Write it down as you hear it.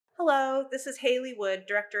Hello, this is Hayley Wood,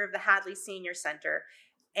 Director of the Hadley Senior Center,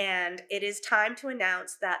 and it is time to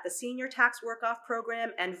announce that the Senior Tax Work-Off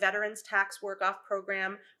Program and Veterans Tax Work-Off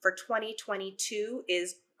Program for 2022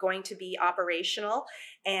 is going to be operational,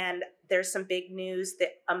 and there's some big news. The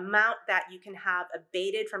amount that you can have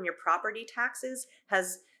abated from your property taxes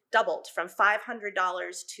has doubled from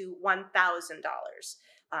 $500 to $1,000.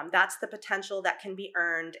 That's the potential that can be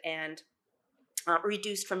earned and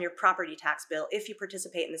reduced from your property tax bill if you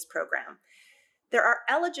participate in this program. There are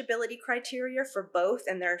eligibility criteria for both,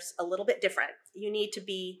 and they're a little bit different. You need to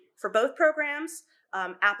be, for both programs,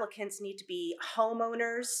 applicants need to be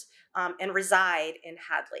homeowners and reside in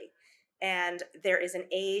Hadley. And there is an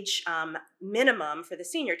age minimum for the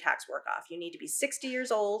senior tax work-off. You need to be 60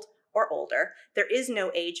 years old or older. There is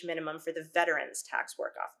no age minimum for the veterans tax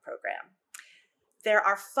work-off program. There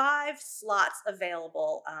are 5 slots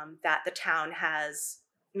available that the town has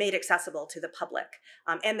made accessible to the public.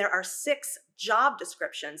 And there are 6 job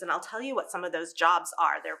descriptions, and I'll tell you what some of those jobs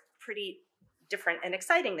are. They're pretty different and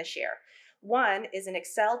exciting this year. One is an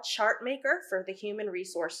Excel chart maker for the Human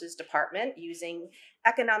Resources Department using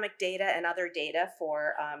economic data and other data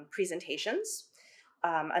for presentations.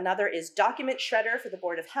 Another is document shredder for the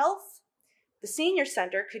Board of Health. The Senior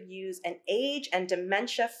Center could use an age and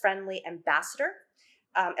dementia-friendly ambassador,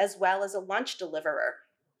 as well as a lunch deliverer.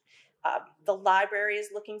 The library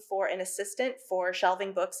is looking for an assistant for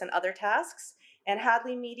shelving books and other tasks, and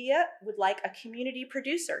Hadley Media would like a community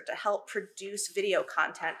producer to help produce video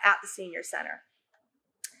content at the Senior Center.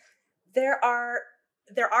 There are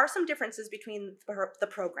some differences between the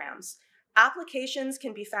programs. Applications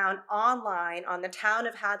can be found online on the Town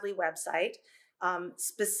of Hadley website,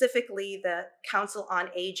 specifically the Council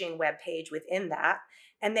on Aging webpage within that,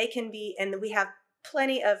 and we have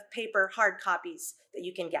plenty of paper hard copies that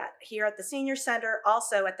you can get here at the Senior Center,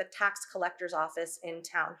 also at the tax collector's office in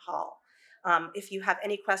Town Hall. If you have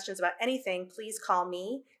any questions about anything, please call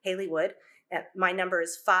me, Hayley Wood. My number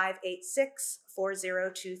is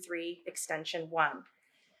 586-4023, extension 1.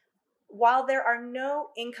 While there are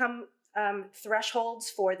no income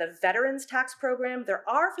thresholds for the Veterans Tax Program, there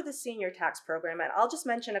are for the Senior Tax Program, and I'll just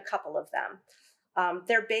mention a couple of them.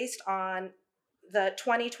 They're based on the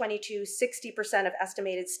 2022 60% of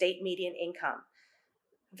estimated state median income.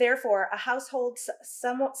 Therefore,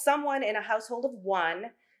 someone in a household of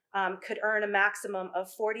 1 could earn a maximum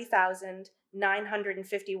of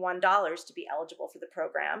 $40,951 to be eligible for the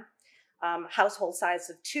program. Household size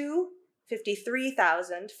of 2,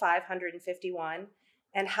 $53,551,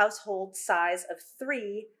 and household size of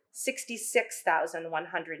 3,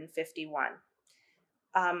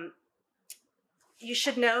 $66,151. You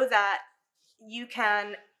should know that you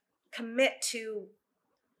can commit to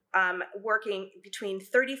working between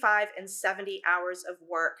 35 and 70 hours of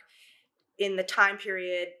work in the time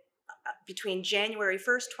period between January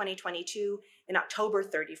 1st, 2022 and October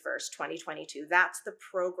 31st, 2022. That's the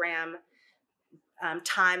program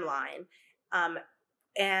timeline.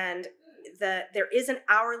 And there is an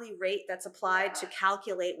hourly rate that's applied to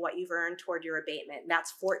calculate what you've earned toward your abatement.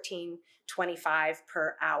 That's $14.25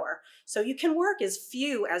 per hour. So you can work as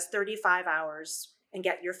few as 35 hours and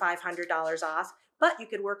get your $500 off, but you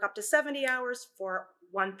could work up to 70 hours for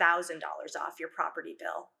 $1,000 off your property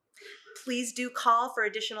bill. Please do call for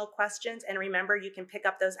additional questions, and remember, you can pick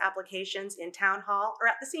up those applications in Town Hall or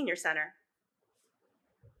at the Senior Center.